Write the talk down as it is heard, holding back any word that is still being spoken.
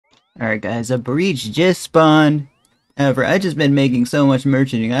Alright guys, a breach just spawned. However, I just been making so much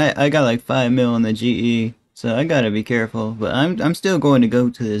merchanting. I got like 5 mil on the GE, so I gotta be careful. But I'm still going to go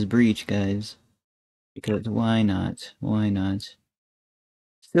to this breach, guys. Because why not? Why not?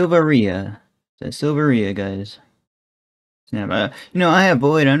 Silveria. That's Silveria, guys. Snap. I have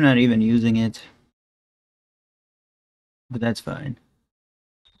Void, I'm not even using it. But that's fine.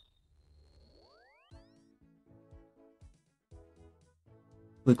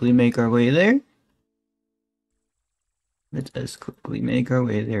 Quickly make our way there. Let us quickly make our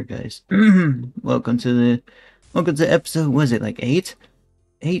way there, guys. Welcome to episode, was it like 8?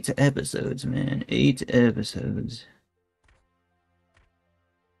 8 episodes, man. 8 episodes.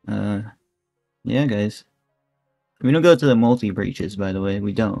 Yeah, guys. We don't go to the multi-breaches, by the way.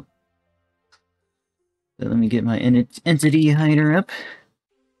 We don't. So let me get my entity hider up.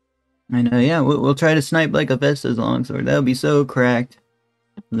 I know, yeah, we'll try to snipe like a Vesta's longsword. That would be so cracked.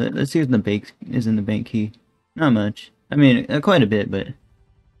 Let's see what the bank is in the bank key. Not much. I mean, quite a bit, but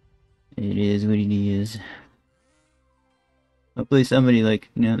it is what it is. Hopefully somebody, like,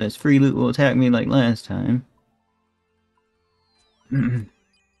 that's free loot will attack me like last time.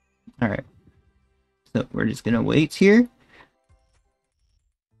 Alright. So, we're just gonna wait here.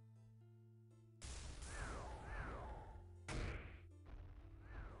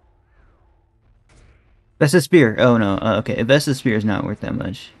 Vesta Spear. Oh no, okay. Vesta Spear is not worth that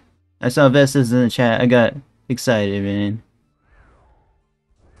much. I saw Vestas in the chat. I got excited, man.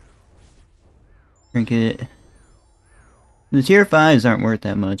 Trinket. The tier 5s aren't worth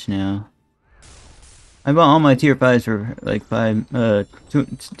that much now. I bought all my tier 5s for like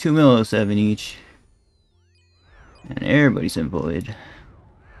 2 mil 07 each. And everybody's in Void.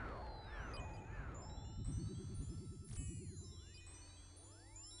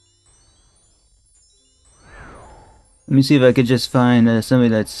 Let me see if I could just find somebody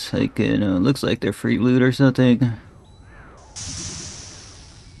that's like, looks like they're free loot or something.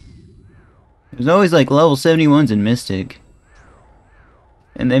 There's always like level 71s in Mystic.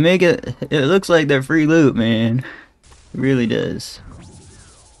 And they make it looks like they're free loot, man. It really does.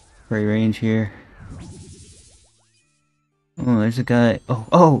 Free range here. Oh, there's a guy.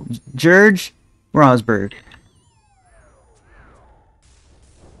 Oh, George Rosberg.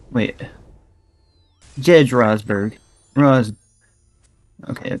 Wait. Jedge Rosberg.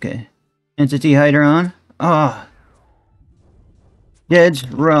 Okay. Entity hider on. Ah. Oh. Jedge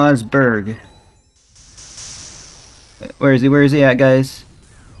Rosberg. Where is he? Where is he at, guys?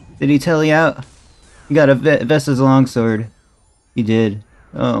 Did he tell you out? He got a Vesta's longsword. He did.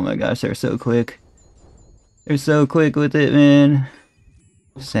 Oh my gosh, they're so quick. They're so quick with it, man.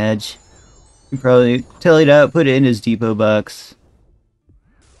 Sag. He probably tell it out, put it in his depot box.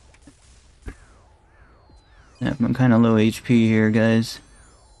 Yep, I'm kind of low HP here, guys.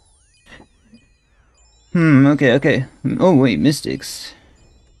 Okay. Oh, wait, Mystics.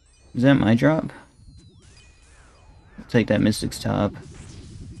 Is that my drop? I'll take that Mystics top.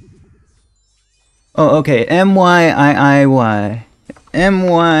 Oh, okay, M-Y-I-I-Y.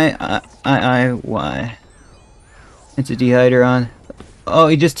 M-Y-I-I-Y. Entity hider on. Oh,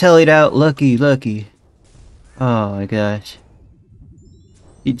 he just tellied out. Lucky. Oh my gosh.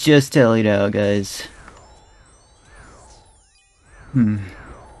 He just tellied out, guys.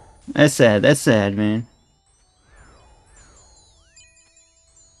 That's sad, man.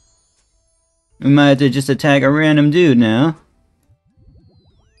 We might have to just attack a random dude now.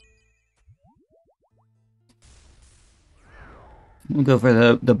 We'll go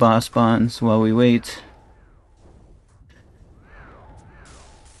for the boss spawns while we wait.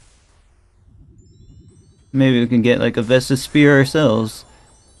 Maybe we can get like a Vesta Spear ourselves.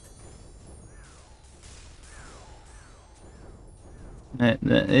 That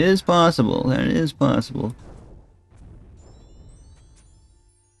is possible. That is possible.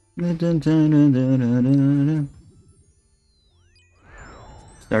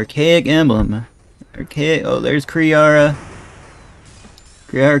 Archaic emblem. Archaic. Oh, there's Kriara.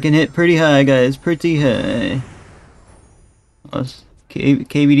 Kriara can hit pretty high, guys. Pretty high.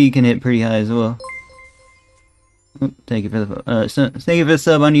 KBD can hit pretty high as well. Oh, thank you for the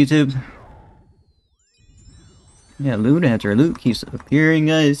sub on YouTube. Yeah, loot after loot keeps appearing,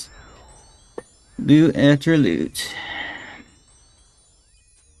 guys. Loot after loot.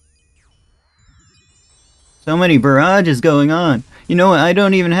 So many barrages going on. You know what? I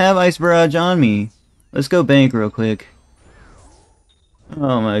don't even have ice barrage on me. Let's go bank real quick.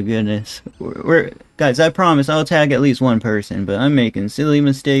 Oh my goodness. Guys, I promise I'll tag at least one person, but I'm making silly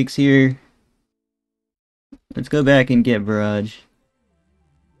mistakes here. Let's go back and get barrage.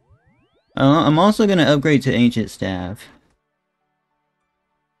 I'm also gonna upgrade to Ancient Staff.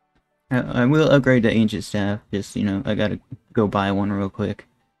 I will upgrade the ancient staff. Just, you know, I gotta go buy one real quick.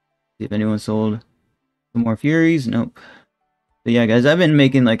 See if anyone sold some more furies. Nope. But yeah, guys, I've been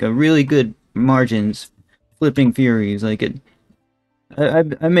making like a really good margins flipping furies. Like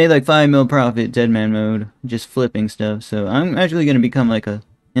I made like 5 mil profit dead man mode just flipping stuff. So I'm actually gonna become like an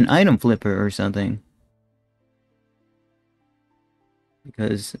item flipper or something.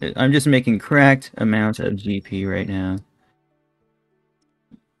 Because I'm just making cracked amounts of GP right now.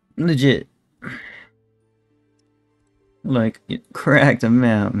 Legit. Like, cracked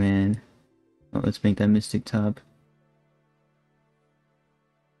amount, man. Oh, let's make that mystic top.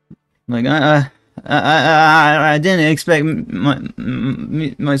 Like, I didn't expect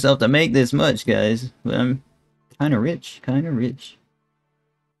myself to make this much, guys. But I'm kind of rich, kind of rich.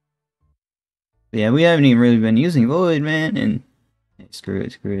 But yeah, we haven't even really been using Void, man, and hey, screw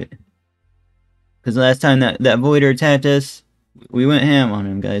it, screw it. Because last time that Voider attacked us, we went ham on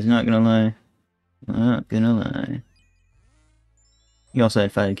him, guys, not gonna lie. Not gonna lie. He also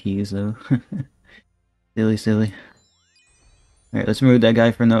had 5 keys, though. Silly, silly. Alright, let's remove that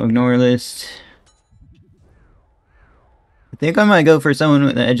guy from the ignore list. I think I might go for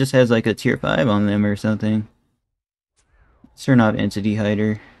someone that just has like a tier 5 on them or something. Let's turn off entity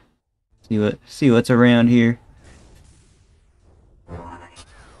hider. See what's around here.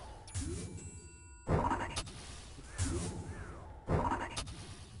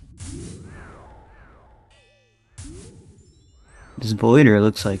 This Voider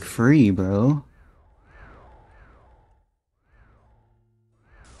looks like free, bro.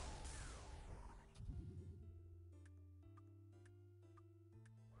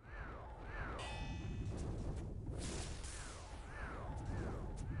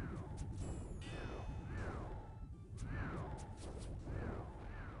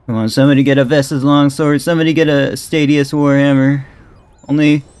 Come on, somebody get a Vesta's Longsword, somebody get a Stadius Warhammer.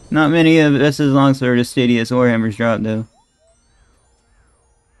 Only not many of Vesta's Longsword or Stadius Warhammers dropped, though.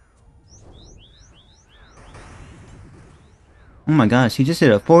 Oh my gosh, he just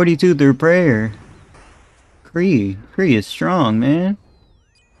hit a 42 through prayer. Kree is strong, man.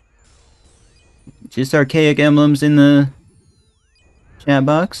 Just archaic emblems in the chat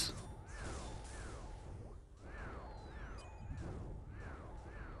box.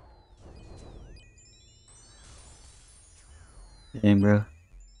 Dang, bro.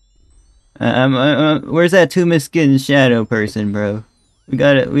 Where's that two miskin shadow person, bro? We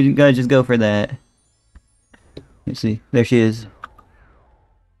gotta just go for that. Let's see. There she is.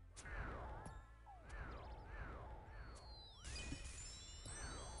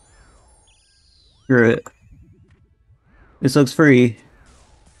 Screw it. This looks free.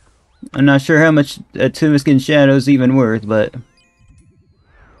 I'm not sure how much a two miskin shadow's even worth, but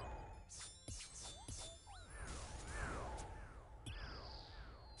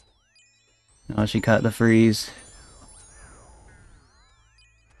oh, she caught the freeze.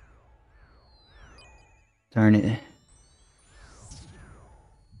 Darn it.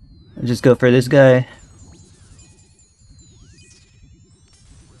 I'll just go for this guy.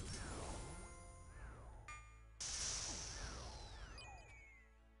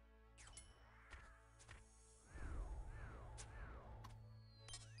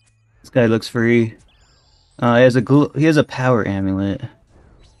 This guy looks free. He has a power amulet.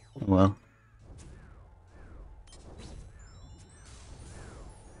 Oh, well.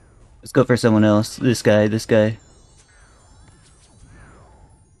 Let's go for someone else. This guy.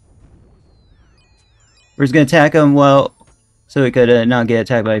 We're just gonna attack him so he could not get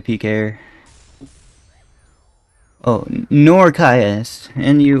attacked by a PKer. Oh, nor Kaias.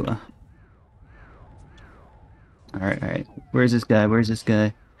 And you. Alright. Where's this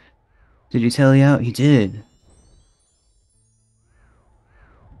guy? Did you tally out? He did.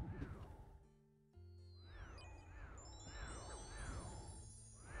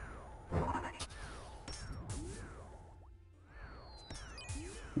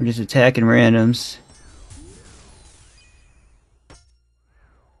 We're just attacking randoms.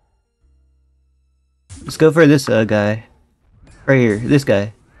 Let's go for this guy. Right here, this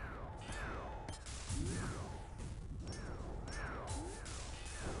guy.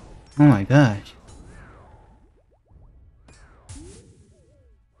 Oh my gosh.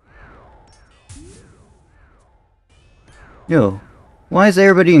 Yo, why is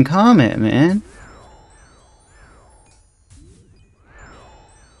everybody in comment, man?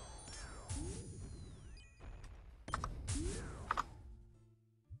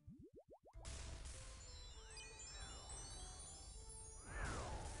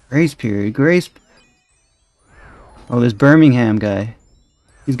 Grace period, Oh, this Birmingham guy.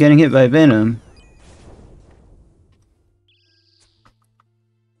 He's getting hit by Venom.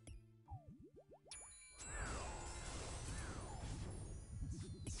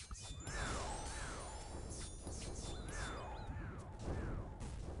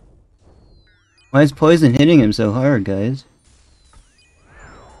 Why is poison hitting him so hard, guys?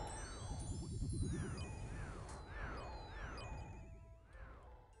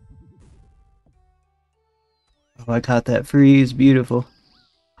 Oh, I caught that freeze. Beautiful.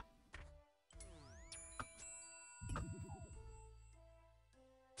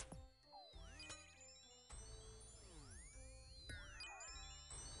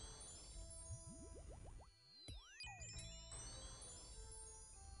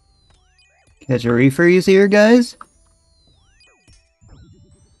 Catch a refreeze here, guys.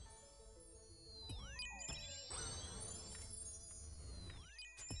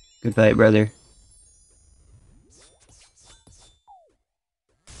 Good fight, brother.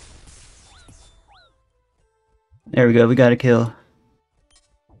 There we go, we got a kill.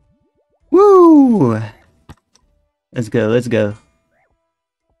 Woo! Let's go, let's go.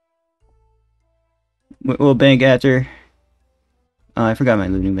 We'll bank after. Oh, I forgot my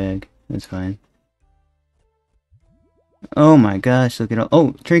looting bag. That's fine. Oh my gosh, look at all.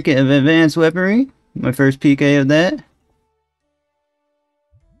 Oh, trinket of advanced weaponry. My first PK of that.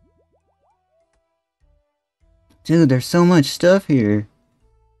 Dude, there's so much stuff here.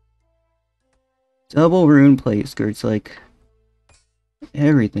 Double rune plate skirts, like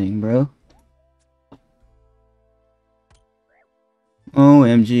everything, bro.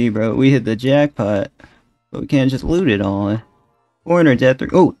 OMG, bro. We hit the jackpot. But we can't just loot it all. 400 death.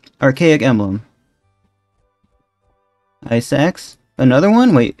 Oh, archaic emblem. Ice axe? Another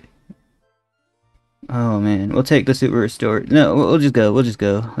one? Wait. Oh man, we'll take the super restore. No, we'll just go. We'll just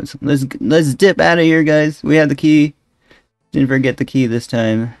go. Let's dip out of here, guys. We have the key. Didn't forget the key this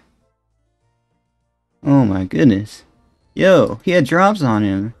time. Oh my goodness. Yo, he had drops on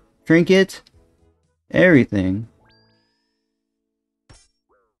him. Trinket. Everything.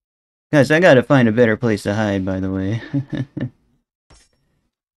 Guys, I gotta find a better place to hide, by the way.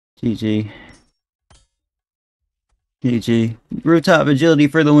 GG. GG. Rooftop agility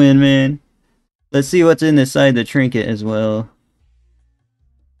for the win, man. Let's see what's in this side the trinket as well.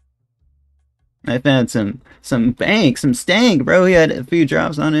 I found some bank, some stank, bro. He had a few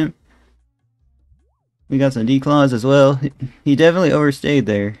drops on him. We got some declaws as well. He definitely overstayed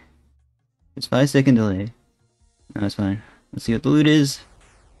there. It's 5-second delay. No, that's fine. Let's see what the loot is.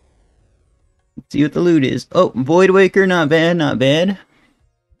 Let's see what the loot is. Oh, Void Waker, not bad, not bad.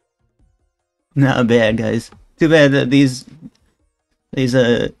 Not bad, guys. Too bad that these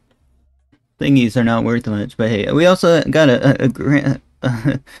thingies are not worth much. But hey, we also got a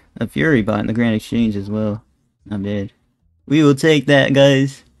Fury bot in the Grand Exchange as well. Not bad. We will take that,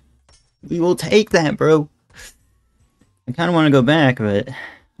 guys. We will take that, bro. I kind of want to go back, but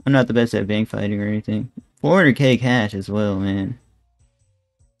I'm not the best at bank fighting or anything. 400k cash as well, man.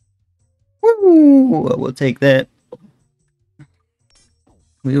 Woo! We'll take that.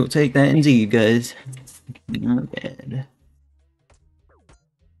 We will take that indeed, guys. Not bad.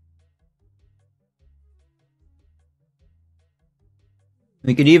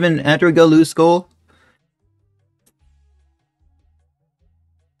 We could even, after we go lose skull,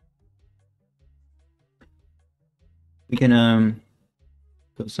 we can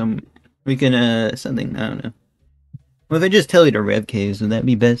go something, I don't know. Well, if I just tell you to rev caves, would that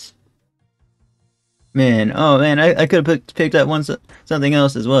be best? Man, oh man, I could have picked up something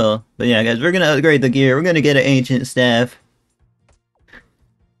else as well. But yeah, guys, we're gonna upgrade the gear. We're gonna get an ancient staff.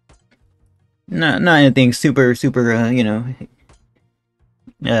 Not anything super, you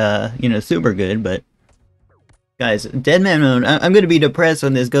know, super good, but guys, Dead Man Mode, I'm gonna be depressed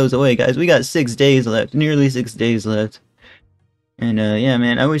when this goes away, guys. We got 6 days left, nearly 6 days left. And yeah,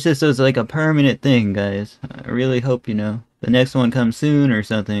 man, I wish this was like a permanent thing, guys. I really hope, you know, the next one comes soon or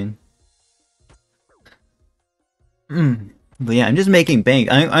something. But yeah, I'm just making bank.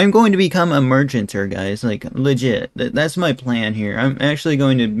 I'm going to become a merchanter, guys. Like, legit. That's my plan here. I'm actually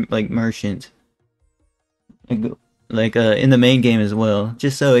going to, like, merchant. Like, in the main game as well.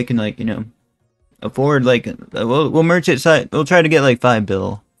 Just so it can, like, you know, afford, like, we'll merchant side. We'll try to get, like, 5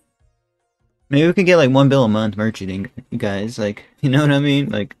 bill. Maybe we can get, like, 1 bill a month merchanting, guys. Like, you know what I mean?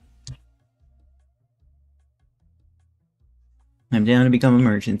 Like, I'm down to become a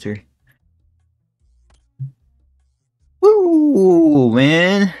merchanter. Woo,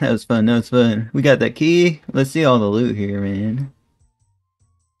 man. That was fun, that was fun. We got that key. Let's see all the loot here, man.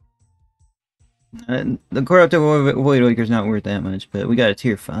 The Corrupted Void Waker's not worth that much, but we got a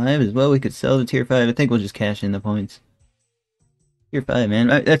tier 5 as well. We could sell the tier 5. I think we'll just cash in the points. Tier 5, man.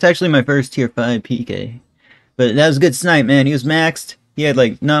 That's actually my first tier 5 PK. But that was a good snipe, man. He was maxed. He had,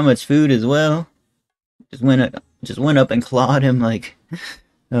 like, not much food as well. Just went up and clawed him, like...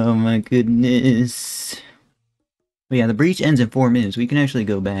 Oh my goodness. But yeah, the breach ends in 4 minutes. We can actually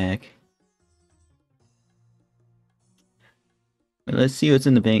go back. But let's see what's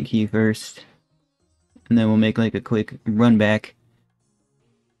in the bank key first. And then we'll make like a quick run back.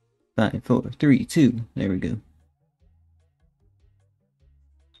 5, 4, 3, 2. There we go.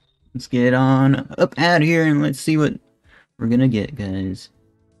 Let's get on up out of here and let's see what we're gonna get, guys.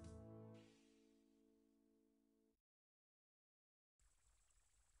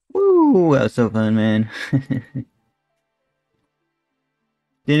 Woo! That was so fun, man.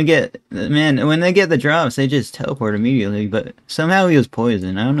 Didn't get... Man, when they get the drops, they just teleport immediately, but somehow he was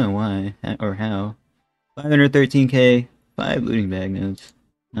poisoned. I don't know why, or how. 513k, 5 looting bag notes.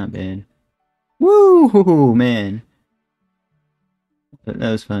 Not bad. Woo! Man. That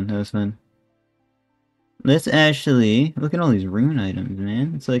was fun, that was fun. Let's actually... Look at all these rune items,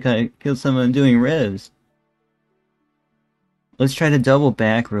 man. It's like I killed someone doing revs. Let's try to double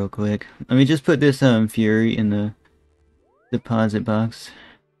back real quick. Let me just put this Fury in the deposit box.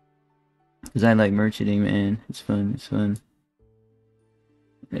 Because I like merchanting, man. It's fun, it's fun.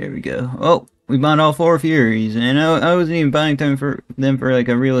 There we go. Oh, we bought all 4 Furies, and I wasn't even buying them for like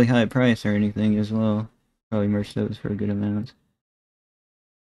a really high price or anything as well. Probably merched those for a good amount.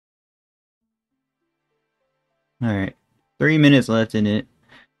 Alright. 3 minutes left in it.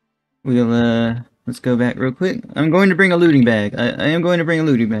 We'll, let's go back real quick. I'm going to bring a looting bag. I am going to bring a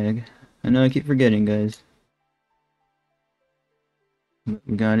looting bag. I know I keep forgetting, guys.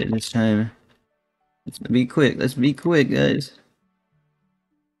 We got it this time. Let's be quick. Let's be quick, guys.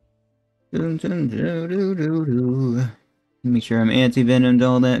 Make sure I'm anti-venomed,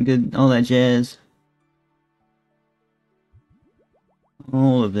 all that good, all that jazz.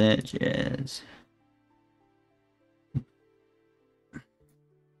 All of that jazz.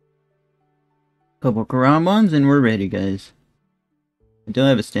 Couple Karambons and we're ready, guys. I don't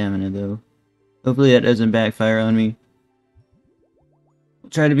have a stamina though. Hopefully that doesn't backfire on me.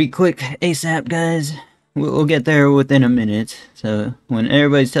 We'll try to be quick ASAP, guys. We'll get there within a minute. So when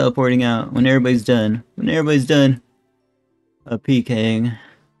everybody's teleporting out, when everybody's done, PKing,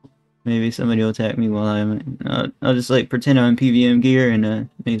 maybe somebody will attack me while I'll just like pretend I'm in PVM gear and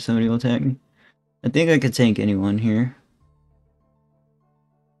maybe somebody will attack me. I think I could tank anyone here.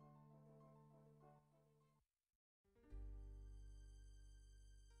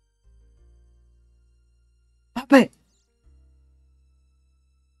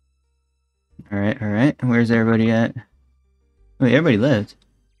 Alright, alright. Where's everybody at? Wait, everybody left.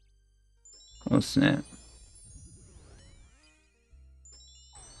 Oh snap.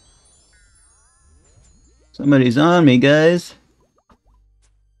 Somebody's on me, guys.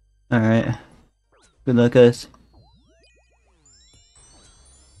 Alright. Good luck, guys.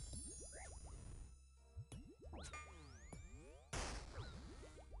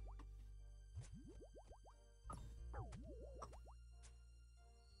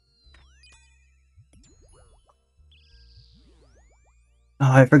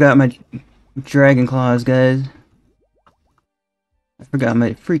 Oh, I forgot my dragon claws, guys. I forgot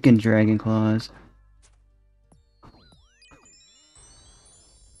my freaking dragon claws.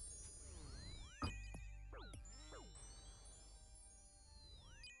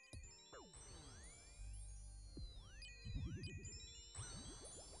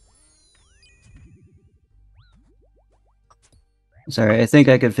 Sorry, I think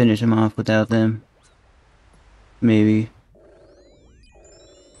I could finish him off without them. Maybe.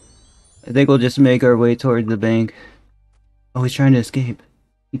 I think we'll just make our way towards the bank. Oh, he's trying to escape.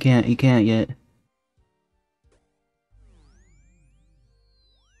 He can't yet.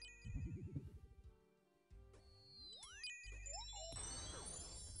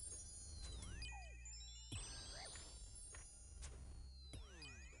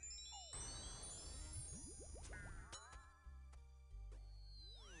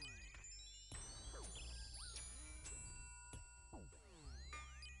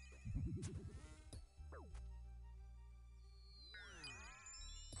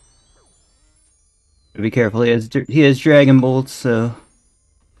 Be careful, he has dragon bolts, so...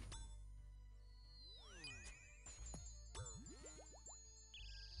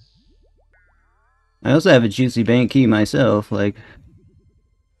 I also have a juicy bank key myself, like...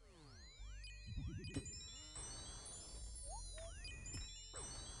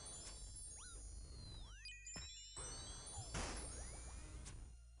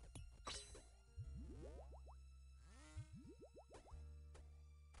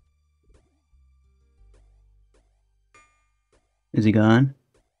 Is he gone?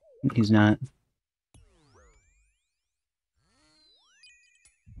 He's not.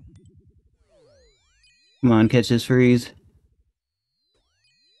 Come on, catch this freeze.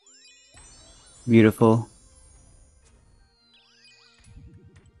 Beautiful.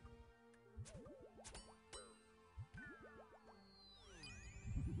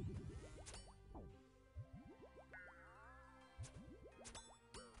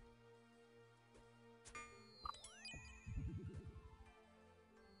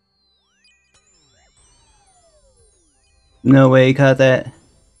 No way he caught that.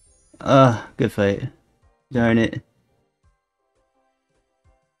 Good fight. Darn it.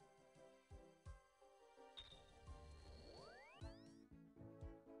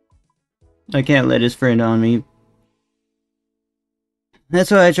 I can't let his friend on me. That's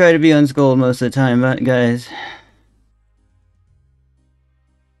why I try to be unschooled most of the time, guys.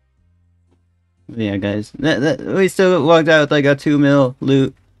 But yeah, guys. We still walked out with like a 2 mil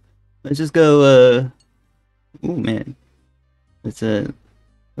loot. Let's just go, ooh, man. Let's,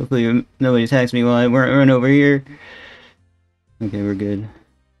 hopefully nobody attacks me while I run over here. Okay, we're good.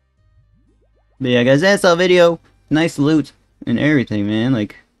 But yeah, guys, that's our video. Nice loot and everything, man.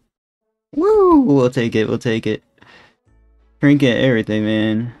 Like, woo! We'll take it, we'll take it. Trinket, everything,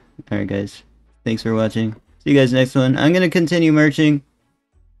 man. Alright, guys. Thanks for watching. See you guys next one. I'm gonna continue merching.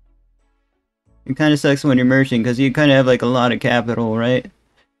 It kind of sucks when you're merching, because you kind of have, like, a lot of capital, right?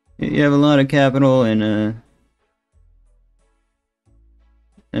 You have a lot of capital, and,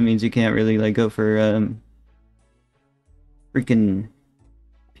 that means you can't really, like, go for, freaking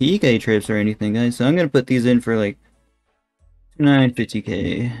PK trips or anything, guys. So I'm gonna put these in for, like,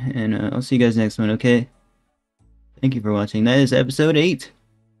 950k, and, I'll see you guys next one, okay? Thank you for watching. That is episode 8.